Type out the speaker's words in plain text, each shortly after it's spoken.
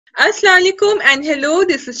Assalamu alaikum and hello,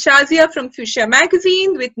 this is Shazia from FUCHSIA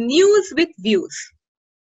magazine with news with views.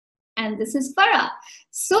 And this is Farah.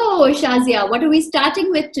 So, Shazia, what are we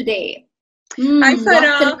starting with today? Hi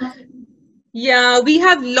Farah. Yeah, we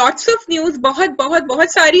have lots of news.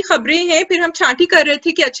 बहुत सारी खबरें हैं. फिर हम छांटी कर रहे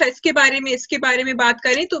थे कि अच्छा इसके बारे में बात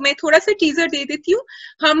करें. तो मैं थोड़ा सा टीजर दे देती हूँ.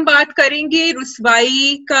 हम बात करेंगे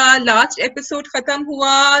रुस्वाई का लास्ट एपिसोड खत्म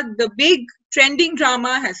हुआ. The big trending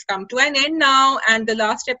drama has come to an end now and the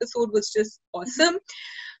last episode was just awesome.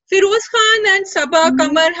 Firoz Khan and Saba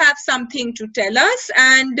Qamar have something to tell us,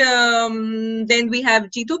 and then we have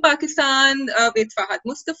Jeeto Pakistan with Fahad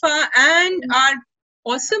Mustafa and our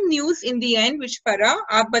awesome news in the end, which Farah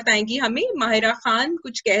आप बताएंगी हमें. माहिरा खान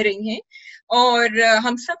कुछ कह रही हैं और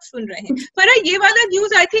हम सब सुन रहे हैं. फरा ये वाला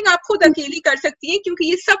न्यूज आई थिंक आप खुद अकेली कर सकती हैं क्योंकि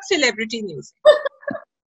ये सब सेलिब्रिटी न्यूज है.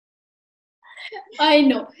 I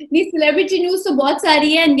know. नहीं, सेलिब्रिटी न्यूज तो बहुत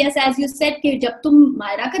सारी है. And yes, as you said कि जब तुम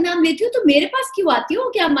माहिरा का नाम लेती हो तो मेरे पास क्यों आती हो?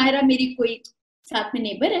 क्या माहिरा मेरी कोई साथ में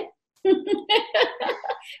नेबर है?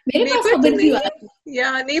 मेरे पास खबर क्यों आती है?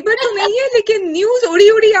 या नेबर तो नहीं है लेकिन न्यूज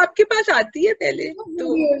उड़ी आपके पास आती है पहले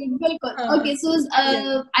तो. बिल्कुल. ओके, सो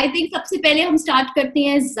आई थिंक सबसे पहले हम स्टार्ट करते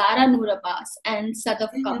हैं ज़ारा नूर अब्बास एंड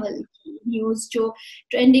सदफ कमल की न्यूज जो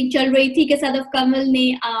ट्रेंडिंग चल रही थी कि सदफ कमल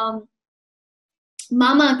ने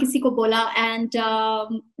मामा किसी को बोला and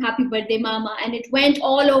happy birthday mama and it went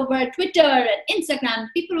all over Twitter and Instagram.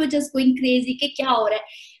 People were just going crazy कि क्या हो रहा है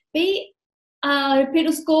भाई. फिर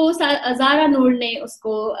उसको ज़ारा नूर ने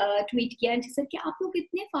उसको ट्वीट किया जैसे कि आप लोग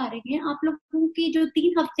इतने फारिग हैं, आप लोगों की जो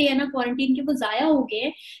 3 हफ्ते है ना क्वारंटीन के वो जाया हो गए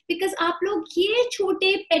बिकॉज आप लोग ये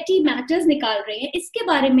छोटे पेटी मैटर्स निकाल रहे हैं, इसके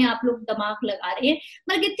बारे में आप लोग दिमाग लगा रहे हैं.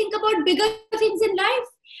 मतलब think about bigger things in life.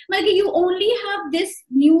 मतलब you only have this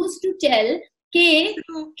news to tell कि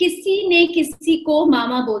किसी ने किसी को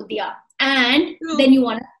मामा बोल दिया and then you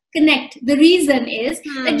want to connect. The reason is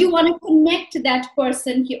that you want to connect that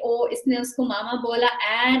person कि ओ इसने उसको मामा बोला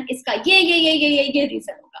and इसका ये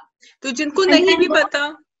reason होगा. तो जिनको नहीं भी पता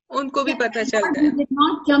उनको भी पता चलता है. You did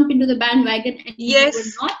not jump into the bandwagon and yes. you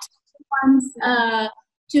were not ones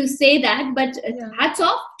to say that, but hats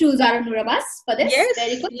off to Zara Noor Abbas for this. Yes,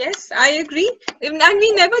 very good. Yes, I agree. And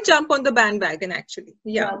we never jump on the bandwagon actually.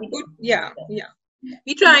 Yeah,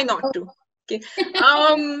 we try not to. Okay.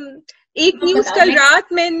 एक news कल रात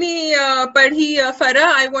मैंने पढ़ी फरा.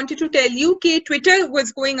 I wanted to tell you कि Twitter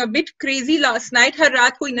was going a bit crazy last night. हर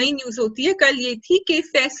रात कोई नई न्यूज होती है. कल ये थी कि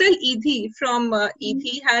Faisal Edhi from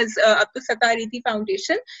Edhi has Abdul Sattar Edhi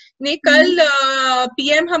foundation ने कल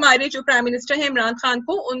पीएम हमारे जो प्राइम मिनिस्टर हैं इमरान खान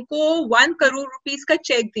को उनको 1 करोड़ रुपीस का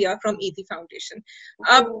चेक दिया फ्रॉम ईधी फाउंडेशन.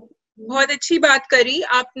 अब बहुत अच्छी बात करी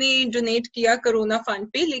आपने डोनेट किया कोरोना फंड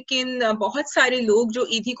पे, लेकिन बहुत सारे लोग जो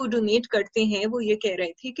ईदी को डोनेट करते हैं वो ये कह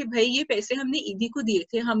रहे थे कि भाई ये पैसे हमने ईदी को दिए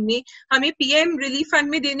थे, हमें पीएम रिलीफ फंड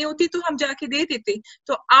में देने होते तो हम जाके दे देते,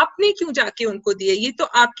 तो आपने क्यों जाके उनको दिए? ये तो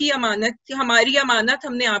आपकी अमानत, हमारी अमानत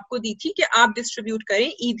हमने आपको दी थी कि आप डिस्ट्रीब्यूट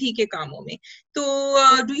करें ईदी के कामों में.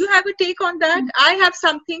 तो do you have a take on that? I have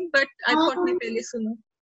something but I thought मैं पहले सुनूं.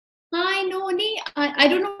 हाँ, नो नहीं, आई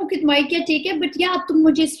डोंट नो कि तुम्हारी क्या टेक है, बट या अब तुम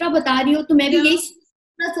मुझे इस तरह बता रही हो तो मैं भी यही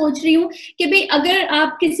सोच रही हूँ कि भाई अगर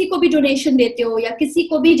आप किसी को भी डोनेशन देते हो या किसी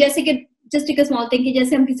को भी, जैसे कि जस्ट एक स्मॉल थिंग कि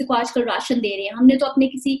जैसे हम किसी को आजकल राशन दे रहे हैं, हमने तो अपने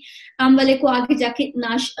किसी काम वाले को आगे जाके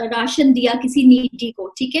राशन दिया किसी नीडी को,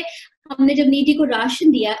 ठीक है, हमने जब नीडी को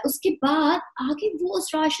राशन दिया उसके बाद आगे वो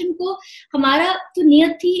उस राशन को, हमारा तो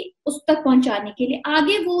नियत थी उस तक पहुंचाने के लिए,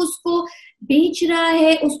 आगे वो उसको बेच रहा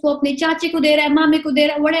है, उसको अपने चाचे को दे रहा है, मामे को दे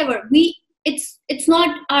रहा है, whatever, it's not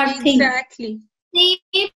our thing. Exactly.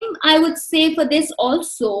 Same, I would say for this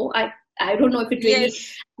also. I don't know if it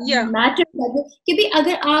really matters कि भी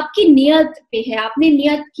अगर आपकी नियत पे है, आपने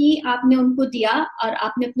नियत की, आपने उनको दिया और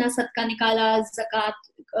आपने अपना सदका निकाला, ज़कात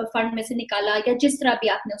फंड में से निकाला या जिस तरह भी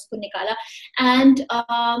आपने उसको निकाला, एंड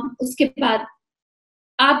उसके बाद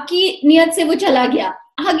आपकी नियत से वो चला गया,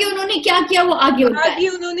 आगे उन्होंने क्या किया वो आगे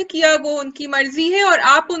उन्होंने किया वो उनकी मर्जी है, और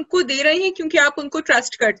आप उनको दे रहे हैं क्योंकि आप उनको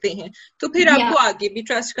ट्रस्ट करते हैं, तो फिर आपको आगे भी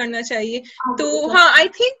ट्रस्ट करना चाहिए. तो हाँ, आई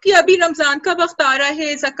थिंक कि अभी रमजान का वक्त आ रहा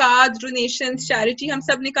है, ज़कात, डोनेशन, चैरिटी हम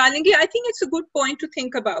सब निकालेंगे. I think it's a good point two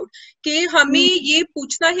think about कि हमें ये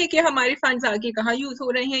पूछना है कि हमारे फंड्स आगे कहाँ यूज हो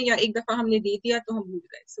रहे हैं, या एक दफा हमने दे दिया तो हम भूल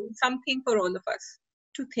गए. So something for all of us.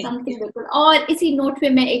 और इसी नोट पे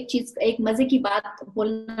मैं एक मजे की बात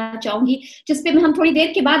बोलना चाहूंगी जिसपे हम थोड़ी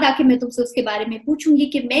देर के बाद आके मैं तुमसे उसके बारे में पूछूंगी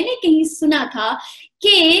कि मैंने कहीं सुना था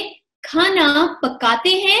कि खाना पकाते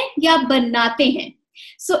हैं या बनाते हैं.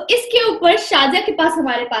 सो इसके ऊपर शाजिया के पास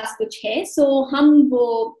हमारे पास कुछ है, सो हम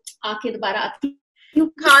वो आके दोबारा आती.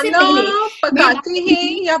 खाना पकाते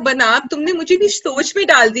हैं या बना, तुमने मुझे भी सोच में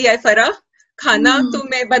डाल दिया है फरा. खाना तो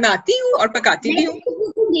मैं बनाती हूँ और पकाती भी हूँ।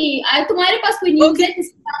 तुम्हारे पास कोई न्यूज़ है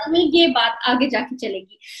इसके बारे में, ये बात आगे जाके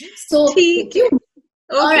चलेगी। So ठीक है,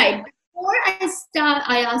 all right. Before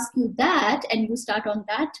I ask you that and you start on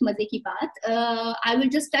that मजे की बात, I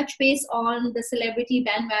will just touch base on the celebrity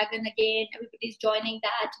bandwagon again. Everybody's joining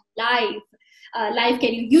that live. Live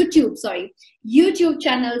can you YouTube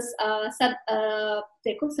channels.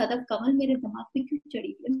 देखो सदफ कमल मेरे दिमाग में क्यों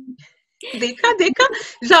चढ़ी है? देखा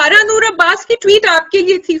ज़ारा नूर अब्बास की ट्वीट आपके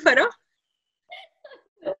लिए थी फरा।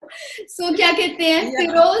 So क्या कहते हैं,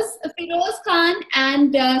 Firoz Khan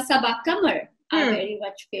and Saba Qamar are very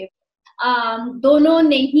much favorite. दोनों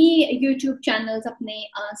ने ही YouTube channels अपने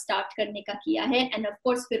start करने का किया है, and of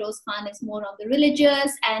course Firoz Khan is more on the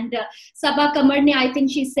religious, and सबा कमर ने I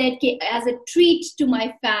think she said कि as a treat to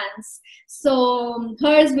my fans, so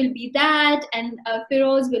hers will be that and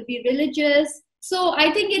Firoz will be religious. So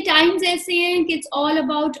I think at times they're saying it's all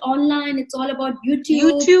about online, it's all about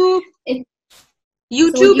YouTube.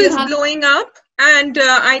 YouTube is blowing up and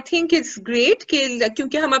I think it's great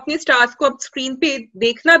क्योंकि हम अपने stars को अब screen पे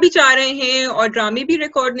देखना भी चाह रहे हैं और ड्रामे भी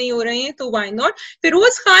रिकॉर्ड नहीं हो रहे हैं, तो व्हाई नॉट।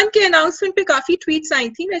 फिरोज खान के अनाउंसमेंट पे काफी ट्वीट्स आई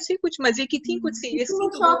थी, वैसे कुछ मजे की थी, कुछ सीरियस थी,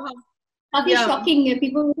 तो काफी शॉकिंग है,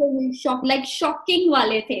 people were shocked, like shocking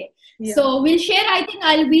वाले थे. So we'll share, I think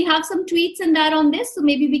we have some tweets and that on this, so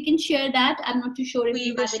maybe we can share that. I'm not too sure if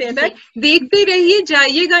we will share that. देखते रहिए,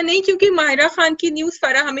 जाइएगा नहीं, क्योंकि माहिरा खान की news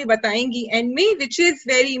फरा हमें बताएंगी एंड में, which is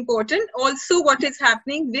very important. Also what is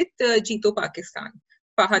happening with जीतो Pakistan,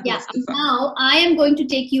 Fahad Mustafa. Now I am going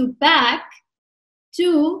to take you back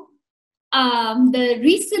to the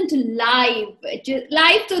recent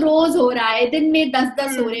live तो रोज हो रहा है, दिन में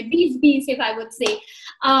 10-10 हो रहे, 20-20 if I would say.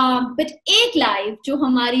 But एक live जो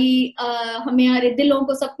हमारे दिलों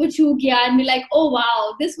को सब कुछ छू गया, and we're like, oh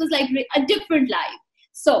wow, this was like a different live.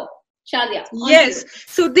 So Shadia, yes,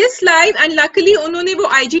 so this live, and luckily उन्होंने वो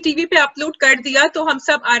IGTV पे अपलोड कर दिया, तो हम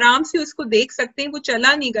सब आराम से उसको देख सकते हैं, वो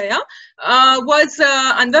चला नहीं गया. Was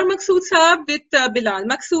Anwar Maqsood साहब with Bilal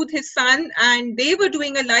Maqsood, his son, and they were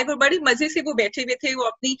doing a live, और बड़े मजे से वो बैठे हुए थे. वो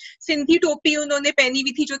अपनी सिंधी टोपी उन्होंने पहनी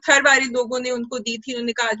हुई थी जो थर वाले लोगों ने उनको दी थी.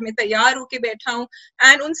 उन्होंने कहा आज मैं तैयार होके बैठा हूँ,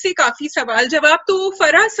 एंड उनसे काफी सवाल जवाब. तो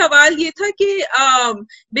फरा सवाल ये था कि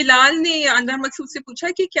बिलाल ने अनवर मकसूद से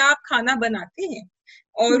पूछा कि क्या आप खाना बनाते हैं,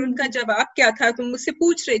 और उनका जवाब क्या था, तुम मुझसे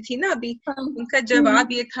पूछ रही थी ना अभी. उनका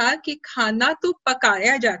जवाब ये था कि खाना तो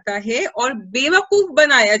पकाया जाता है और बेवकूफ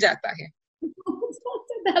बनाया जाता है.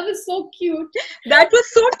 That was so cute. That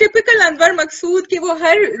was so typical Anwar Maqsood कि वो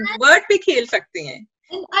हर वर्ड पे खेल सकते हैं.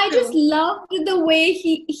 And I just loved the way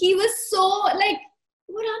he was so like,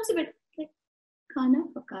 what answer, like खाना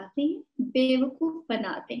पकाते हैं, बेवकूफ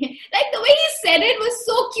बनाते हैं. Like the way he said it was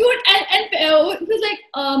so cute, and it was like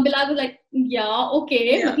Bilal was like, yeah,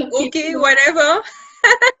 okay, okay, whatever.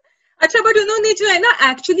 अच्छा, but उन्होंने जो है ना,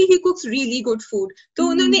 एक्चुअली ही कुक्स रियली गुड फूड. तो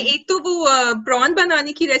उन्होंने एक तो वो प्रॉन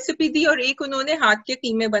बनाने की रेसिपी दी, और एक उन्होंने हाथ के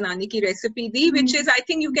कीमे बनाने की recipe the, which is I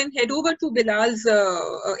think you can head over to बिलाल्स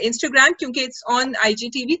Instagram, क्योंकि इट्स ऑन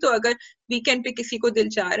IGTV. तो अगर वीकेंड पे किसी को दिल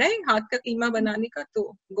चाह रहा है हाथ का कीमा बनाने का, तो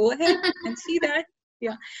go ahead and see that.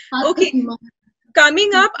 या ओके,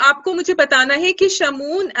 कमिंग अप आपको मुझे बताना है कि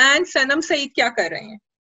शमून एंड सनम सईद क्या कर रहे हैं.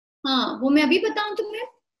 हाँ, वो मैं अभी बताऊं तुम्हें.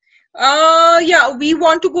 Yeah, we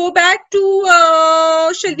want to go back to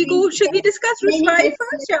should we discuss Ruswai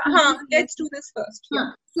first? Yeah, let's do this first. Yeah.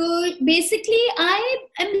 So basically I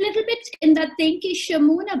am a little bit in that thing कि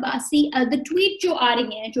शमून अब्बासी, the tweet जो आ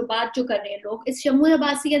रही हैं, जो बात जो कर रहे हैं लोग, is Shamoon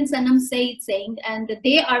Abbasi and Sanam Saeed saying, and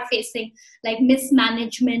they are facing like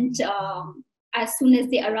mismanagement as soon as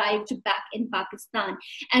they arrived back in Pakistan.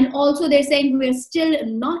 And also they're saying we're still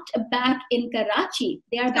not back in Karachi.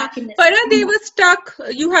 They are back in Farah, they were stuck.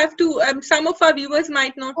 You have to, some of our viewers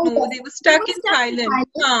might not know, they were stuck in Thailand.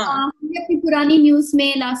 हमने अपनी पुरानी news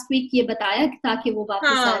में last week ये बताया था कि वो वापस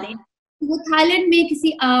आ रहे हैं. वो थाईलैंड में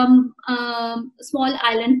किसी स्मॉल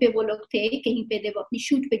आइलैंड पे वो लोग थे, कहीं पे वो अपनी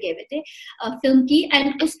शूट पे गए हुए थे फिल्म की,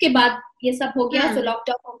 एंड उसके बाद ये सब हो गया, सो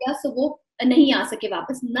लॉकडाउन हो गया, सो वो नहीं आ सके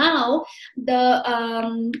वापस. Now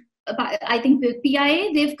I think the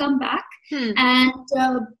PIA, they've come back, and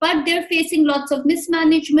but they're facing lots of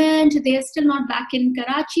mismanagement. They're still not back in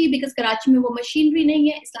Karachi because Karachi में वो machinery नहीं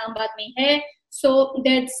है, Islamabad में है, so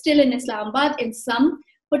they're still in Islamabad in some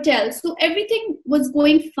hotels. So everything was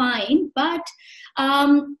going fine, but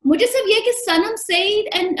मुझे सिर्फ ये कि सनम सईद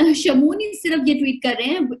एंड शमून ही सिर्फ ये ट्वीट कर रहे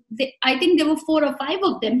हैं. I think there were 4 or 5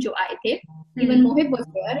 of them जो आए थे. Even Mohib was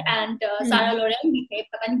there, and सारा लोरेन भी थे,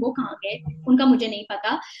 पता नहीं वो कहाँ गए, उनका मुझे नहीं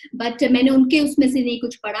पता, but मैंने उनके उसमें से नहीं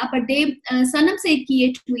कुछ पढ़ा. But सनम सईद की ये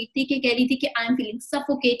ट्वीट थी कि कह रही थी कि I am feeling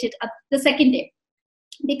suffocated the second day.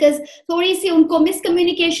 Because थोड़ी सी उनको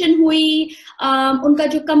मिसकम्युनिकेशन हुई, उनका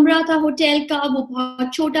जो कमरा था होटल का वो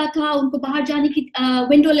बहुत छोटा था, उनको बाहर जाने की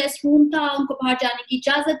विंडोलेस रूम था, उनको बाहर जाने की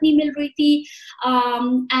इजाजत नहीं मिल रही थी,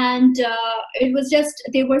 and it was just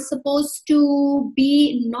they were supposed to be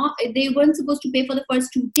not, they weren't supposed to pay for the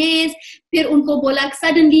first 2 days. फिर उनको बोला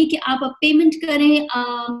सडनली कि आप अब पेमेंट करें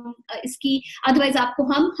इसकी, अदरवाइज आपको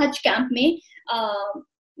हम हज कैंप में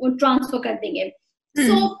वो ट्रांसफर कर देंगे.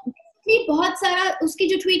 सो बहुत सारा उसकी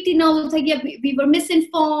जो ट्वीट थी ना वो था कि we were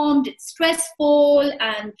misinformed, it's stressful,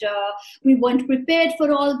 and we weren't prepared for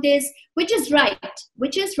all this, which is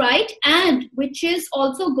right, and which is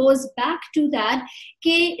also goes back to that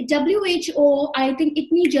कि WHO I think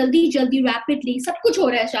इतनी जल्दी rapidly सब कुछ हो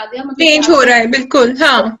रहा है शादिया, मतलब चेंज हो रहा है बिल्कुल.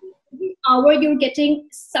 हाँ, hour you're getting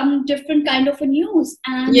some different kind of a news,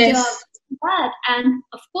 and yes. That, and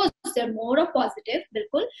of course they're more of positive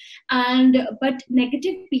बिल्कुल, and but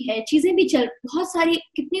negative भी है, चीजें भी चल, बहुत सारी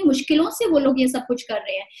कितनी मुश्किलों से वो लोग ये सब कुछ कर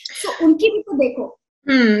रहे हैं. So उनकी भी तो देखो.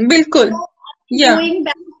 बिल्कुल. Yeah. Going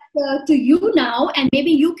back to you now, and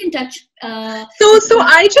maybe you can touch. So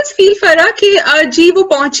I just feel Farah कि जी वो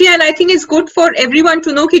पहुंची, and I think it's good for everyone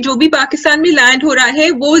to know कि जो भी पाकिस्तान में लैंड हो रहा है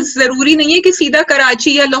वो जरूरी नहीं है कि सीधा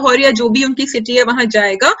कराची या लाहौर या जो भी उनकी सिटी है वहां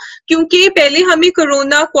जाएगा, क्योंकि पहले हमें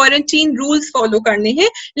कोरोना क्वारंटीन रूल्स फॉलो करने हैं,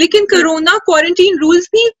 लेकिन कोरोना क्वारंटीन रूल्स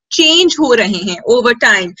भी चेंज हो रहे हैं ओवर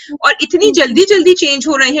टाइम, और इतनी जल्दी चेंज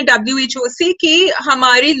हो रहे हैं WHO से कि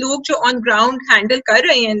हमारे लोग जो ऑन ग्राउंड हैंडल कर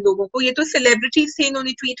रहे हैं इन लोगों को, ये तो सेलिब्रिटीज थे,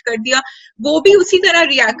 इन्होंने ट्वीट कर दिया, वो भी उसी तरह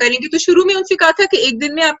रिएक्ट करेंगे. तो शुरू में उनसे कहा था कि 1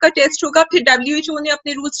 दिन में आपका टेस्ट होगा, फिर WHO ने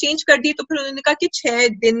अपने रूल्स चेंज कर दिए, तो फिर उन्होंने कहा कि 6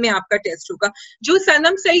 दिन में आपका टेस्ट होगा, जो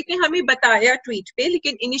सनम सईद ने हमें बताया ट्वीट पे.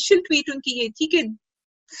 लेकिन इनिशियल ट्वीट उनकी ये थी कि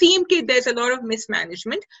सीम के there is a lot of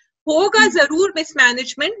mismanagement, होगा जरूर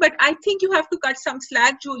mismanagement, but I think you have to cut some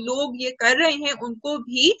slack. जो लोग ये कर रहे हैं उनको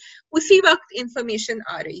भी उसी वक्त इंफॉर्मेशन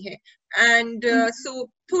आ रही है, एंड सो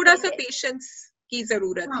थोड़ा सा पेशेंस की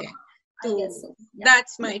जरूरत है. So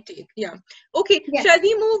that's my take. Yeah. Okay. Yeah. Shall we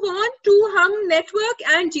move on to Hum Network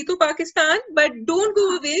and Jeeto Pakistan? But don't go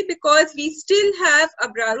away because we still have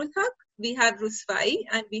Abrarul Haq, we have Ruswai,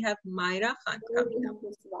 and we have Mahira Khan coming up.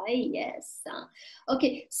 Ruswai, yes.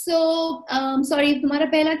 Okay. So, sorry, तुम्हारा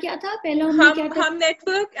पहला क्या था? पहला हमने क्या था? Hum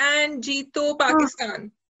Network and Jeeto Pakistan.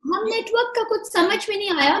 हम network का कुछ समझ में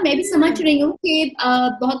नहीं आया. मैं भी समझ रही हूँ कि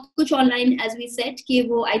बहुत कुछ ऑनलाइन, एज वी सेड, कि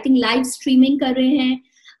वो आई थिंक लाइव स्ट्रीमिंग कर रहे हैं.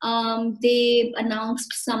 They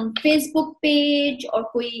announced some Facebook page or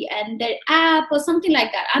koi and their app or something like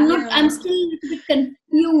that. I'm still a little bit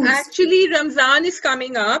confused. Actually, Ramzan is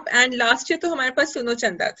coming up, and last year तो हमारे पास सुनो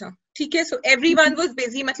चंदा था, ठीक है. So everyone was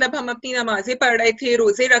busy, मतलब हम अपनी नमाजें पढ़ रहे थे,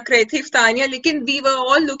 रोजे रख रहे थे, इफ्तारियां, लेकिन we were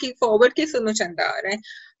all looking forward कि सुनो चंदा आ रहा है.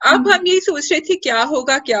 अब हम यही सोच रहे थे क्या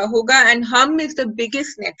होगा, and Hum is the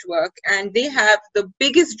biggest network and they have the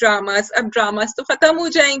biggest dramas. अब dramas तो खत्म हो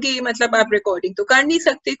जाएंगे, मतलब आप रिकॉर्डिंग तो कर नहीं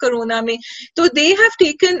सकते कोरोना में, तो they have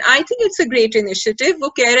taken, I think it's a great initiative.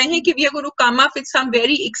 वो कह रहे हैं कि we are going to come up with some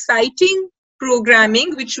very exciting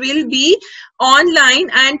programming which will be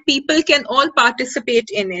online and people can all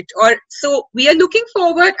participate in it. Or so we are looking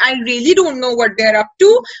forward. I really don't know what they're up to,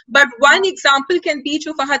 but one example can be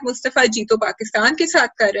जो फहद मुस्तफा जीतो पाकिस्तान के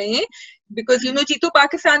साथ कर रहे हैं, because you know Jeeto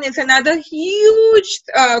Pakistan is another huge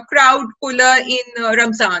crowd puller in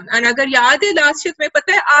Ramzan. And अगर याद है लास्ट ईयर, तुम्हें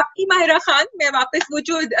पता है आपकी माहिरा खान, मैं वापस वो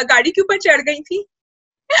जो गाड़ी के ऊपर चढ़ गई थी,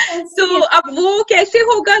 तो अब वो कैसे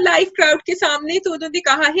होगा लाइव क्राउड के सामने. तो उन्होंने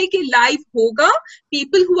कहा है कि लाइव होगा,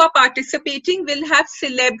 people who are participating will have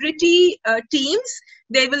celebrity teams.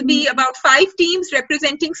 There will be about 5 teams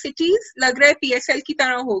representing cities. लग रहा है PSL की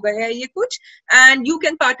तरह हो गया है ये कुछ, and you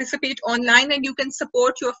can participate online and you can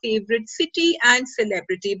support your favorite city and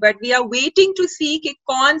celebrity. But we are waiting to see कि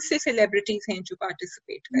कौन से celebrities हैं जो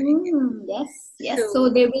participate करेंगे. Yes. So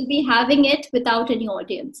they will be having it without any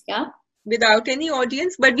audience, yeah. Without any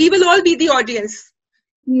audience, but we will all be the audience.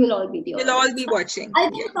 We will all be the audience. We'll all be watching. I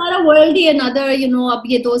think सारा world he another, you know, अब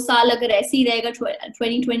ये 2 साल अगर ऐसे ही रहेगा,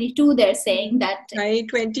 2022 they're saying that. नहीं,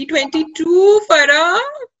 2022 Farah.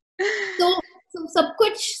 So सब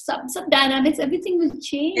कुछ, सब dynamics, everything will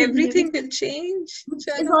change. Everything will change.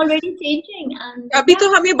 It's already changing. And अभी तो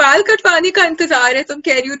हमें बाल कटवाने का इंतजार है, तुम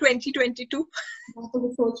कह रही हो 2022. मैं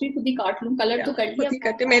तो सोच रही खुद ही काट लूं, कलर तो कर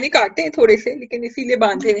लिया. मैंने काटे हैं थोड़े से, लेकिन इसीलिए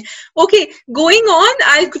बांधे हैं. Okay, going on,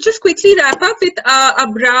 I'll just quickly wrap up with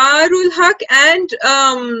Abrarul Haq and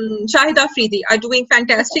Shahida Afridi are doing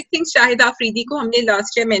fantastic things. Shahida Afridi को हमने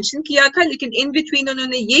last year mention किया था, लेकिन in between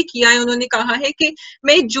उन्होंने ये किया है, उन्होंने कहा है कि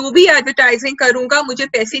मैं जो भी advertising करूंगा, मुझे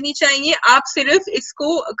पैसे नहीं चाहिए, आप सिर्फ इसको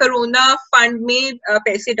कोरोना फंड में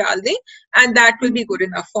पैसे डाल दें, and that will be good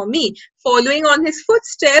enough for me. Following on his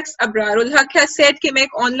footsteps, Abrarul Haq has said कि मैं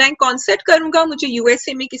एक ऑनलाइन कॉन्सर्ट करूंगा, मुझे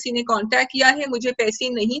यूएसए में किसी ने कांटेक्ट किया है, मुझे पैसे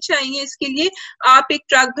नहीं चाहिए इसके लिए, आप एक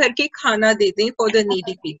ट्रक भर के खाना दे दें for the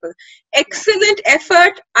needy people. Excellent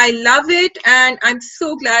effort, I love it, and I'm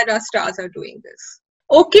so glad our stars are doing this.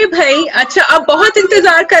 Okay भाई, अच्छा अब बहुत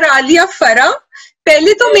इंतजार करा लिया फरा।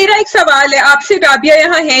 पहले तो मेरा एक सवाल है आपसे, राबिया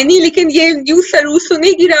यहाँ है नहीं लेकिन ये न्यूज़ जरूर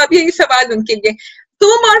सुनेगी राबिया, ये सवाल उनके लिए।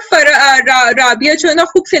 तुम और राबिया जो है ना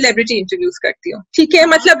खूब सेलिब्रिटी इंटरव्यूज करती हो, ठीक है,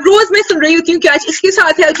 मतलब रोज मैं सुन रही होती हूँ कि आज इसके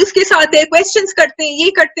साथ है, जिसके साथ है, क्वेश्चंस करते हैं,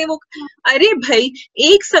 ये करते हैं वो। अरे भाई,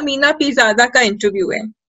 एक समीना पीरजादा का इंटरव्यू है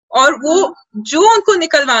और वो जो उनको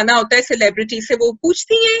निकलवाना होता है सेलिब्रिटी से वो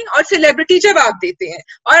पूछती हैं और सेलिब्रिटी जवाब देते हैं,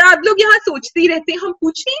 और आप लोग यहाँ सोचती रहते हैं हम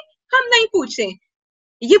पूछें, हम नहीं पूछें,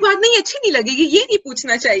 ये बात नहीं अच्छी नहीं लगेगी, ये नहीं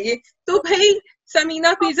पूछना चाहिए। तो भाई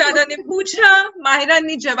समीना पीरजादा ने पूछा, माहिरा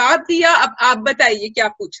ने जवाब दिया, अब आप बताइए क्या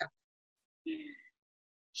पूछा।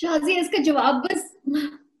 शाज़िया, इसका जवाब बस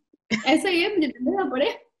ऐसा ही है, मुझे देना पड़े।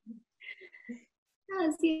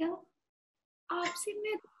 शाज़िया, आपसे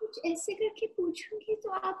मैं कुछ ऐसे करके पूछूंगी तो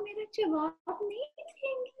आप मेरा जवाब नहीं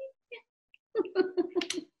देंगे।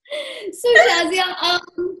 So शाज़िया,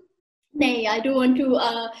 नहीं, I don't want to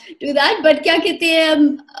do that, but क्या कहते हैं,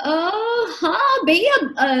 हाँ भैया,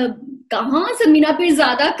 कहाँ समीना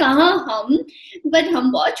पीरजादा, कहाँ हम, बट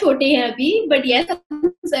हम बहुत छोटे हैं अभी, बट यस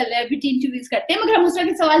हम सेलिब्रिटी इंटरव्यूज करते हैं, मगर हम उस तरह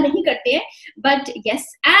के सवाल नहीं करते हैं, but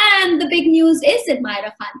yes, and the big news is that Mahira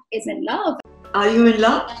Khan is in love. Are you in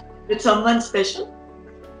love with someone special?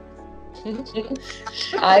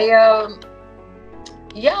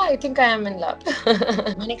 I think I am in love.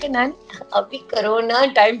 मैंने कहा नानी अभी कोरोना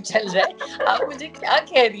टाइम चल रहा है, आप मुझे क्या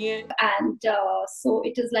कह रही हैं? And so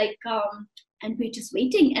it is like and we're just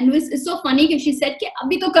waiting, and it's so funny कि she said कि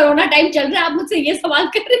अभी तो कोरोना टाइम चल रहा है, आप मुझसे ये सवाल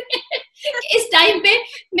कर रहे हैं कि इस टाइम पे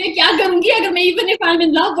मैं क्या करूंगी, अगर मैं even if I'm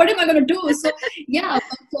in love, what am I going to do? So yeah,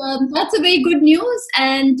 but, that's a very good news,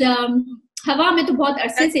 and हवा में तो बहुत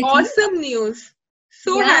अरसे से थी। Awesome news.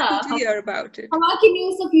 So happy to hear about it. हवा की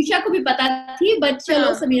न्यूज़ तो फ्यूशिया को भी पता थी, बट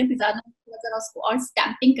चलो समीना पीरजादा ने जरा उसको और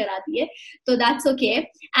स्टैंपिंग करा दिए, तो that's okay.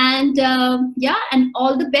 And yeah, and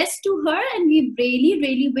all the best to her, and we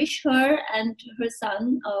really wish her and her son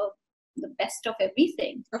the best of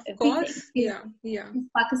everything. Of course, yeah.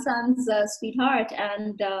 Pakistan's sweetheart,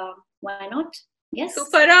 and why not? Yes. तो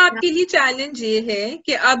फरा, आपके लिए challenge ये है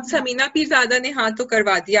कि अब समीना पीरजादा ने हाँ तो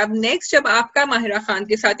करवा दिया, अब नेक्स्ट जब आपका माहिरा खान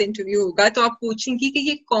के साथ इंटरव्यू होगा तो आप पूछेंगी कि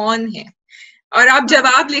ये कौन है, और आप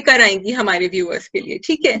जवाब लेकर आएंगी हमारे व्यूअर्स के लिए,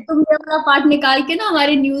 ठीक है? तुम अपना पार्ट निकाल के ना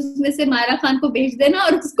हमारे न्यूज में से माहिरा खान को भेज देना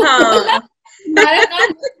और उसको बोलना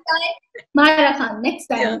माहिरा खान नेक्स्ट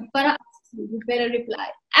टाइम फरा you better reply,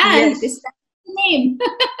 and this name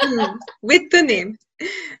with the name.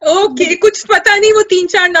 Okay, कुछ पता नहीं, वो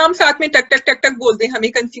 3-4 नाम साथ में टक टक टक टक बोल दे हमें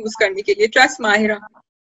कंफ्यूज करने के लिए। Trust Mahira.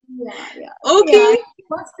 Okay,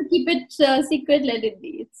 wants to keep it secret, let it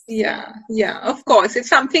be. Yeah, of course, it's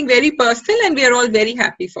something very personal and we are all very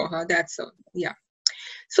happy for her, that's all. Yeah.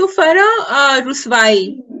 So Farah, Ruswai,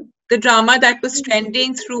 the drama that was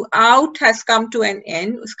trending throughout has come to an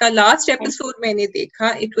end. Uska last episode मैंने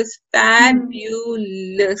देखा, it was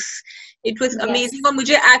fabulous. It was amazing. और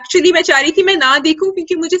मुझे actually मैं चाह रही थी मैं ना देखूं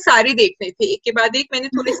क्योंकि मुझे सारे देखने थे, एक के बाद एक, मैंने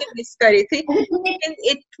थोड़े से मिस करे थे।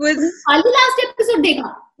 It was खाली last episode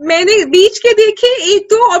देखा? मैंने बीच के देखे एक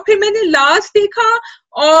दो और फिर मैंने लास्ट देखा,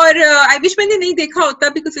 और I wish मैंने नहीं देखा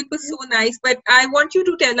होता because it was so nice. But I want you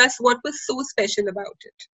to tell us what was so special about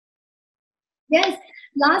it. Yes,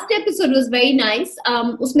 last episode was very nice.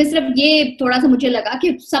 उसमें सिर्फ ये थोड़ा सा मुझे लगा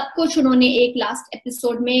कि सब कुछ उन्होंने एक लास्ट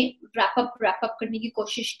एपिसोड में रैप अप करने की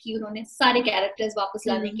कोशिश की, उन्होंने सारे कैरेक्टर्स वापस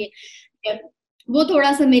लाने के, वो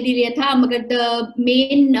थोड़ा सा मेरे लिए था। मगर द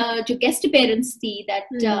मेन जो गेस्ट अपीयरेंस थी, दैट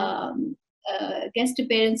गेस्ट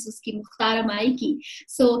अपीयरेंस उसकी मुख्तार अमाई की,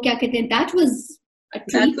 सो क्या कहते हैं, that was a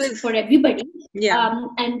treat for everybody,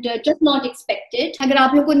 and just not expected. अगर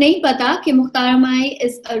आप लोगों को नहीं पता कि मुख्तार अमाई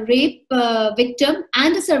is a rape victim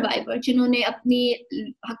and a survivor, जिन्होंने अपनी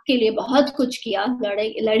हक के लिए बहुत कुछ किया,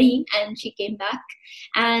 लड़ी and she came back,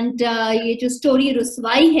 and ये जो story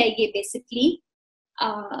रुस्वाई है, ये basically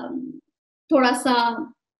थोड़ा सा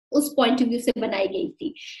उस point of view से बनाई गई थी,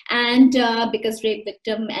 and because rape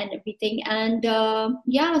victim and everything, and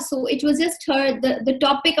yeah, so it was just her. The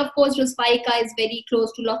topic, of course, Ruswai ka is very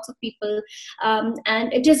close to lots of people,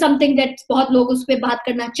 and it is something that बहुत लोग उस पे बात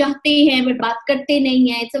करना चाहते हैं but बात करते नहीं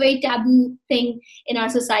हैं. It's a very taboo thing in our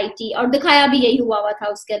society, और दिखाया भी यही हुआ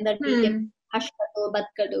था उसके अंदर भी, हश कर दो, बंद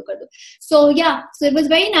कर दो. So yeah, so it was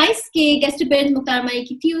very nice कि guest appearance मुख्तार माई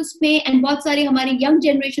की थी उसमें, and बहुत सारे हमारे young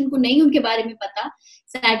generation को नहीं उनके बारे में पता,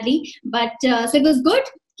 sadly, but so it was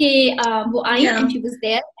good कि वो आई and she was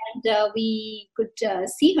there and we could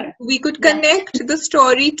see her. We could connect the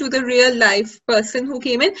story to the real life person who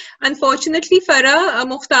came in. Unfortunately, Farah,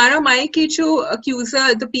 Mukhtara Mai ke jo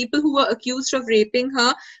accuser, the people who were accused of raping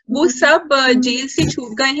her, वो सब jail से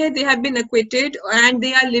छूट गए हैं. They have been acquitted and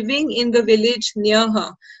they are living in the village near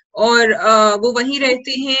her. और वो वहीं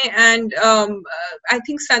रहते हैं. And I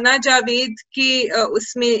think Sana Javed के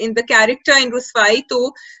उसमें in the character in Ruswai,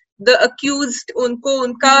 तो the accused उनको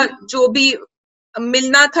उनका जो भी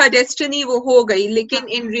मिलना था डेस्टिनी वो हो गई, लेकिन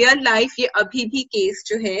इन रियल लाइफ ये अभी भी केस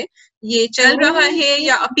जो है ये चल रहा है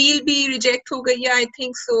या अपील भी रिजेक्ट हो गई है, I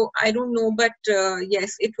think so, I don't know, but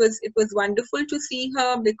yes, it was wonderful to C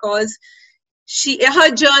her because her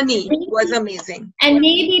journey was amazing, and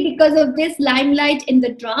maybe because of this limelight in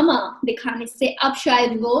the drama दिखाने से अब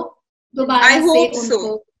शायद वो दोबारा से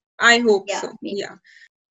उनको, I hope so. Yeah.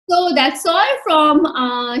 So that's all from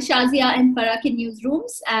Shazia and Farah in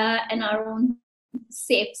newsrooms and our own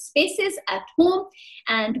safe spaces at home,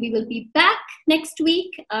 and we will be back next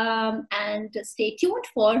week, and stay tuned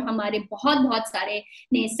for हमारे बहुत सारे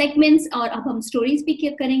नए segments, और अब हम stories भी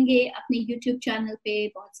करेंगे अपने YouTube channel पे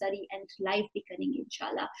बहुत सारी, and live भी करेंगे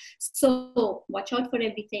इंशाल्लाह. So watch out for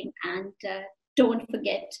everything, and don't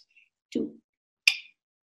forget to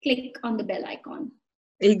click on the bell icon.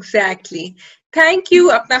 Exactly. Thank you.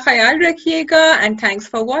 अपना ख्याल रखिएगा, and thanks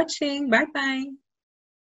for watching. Bye bye.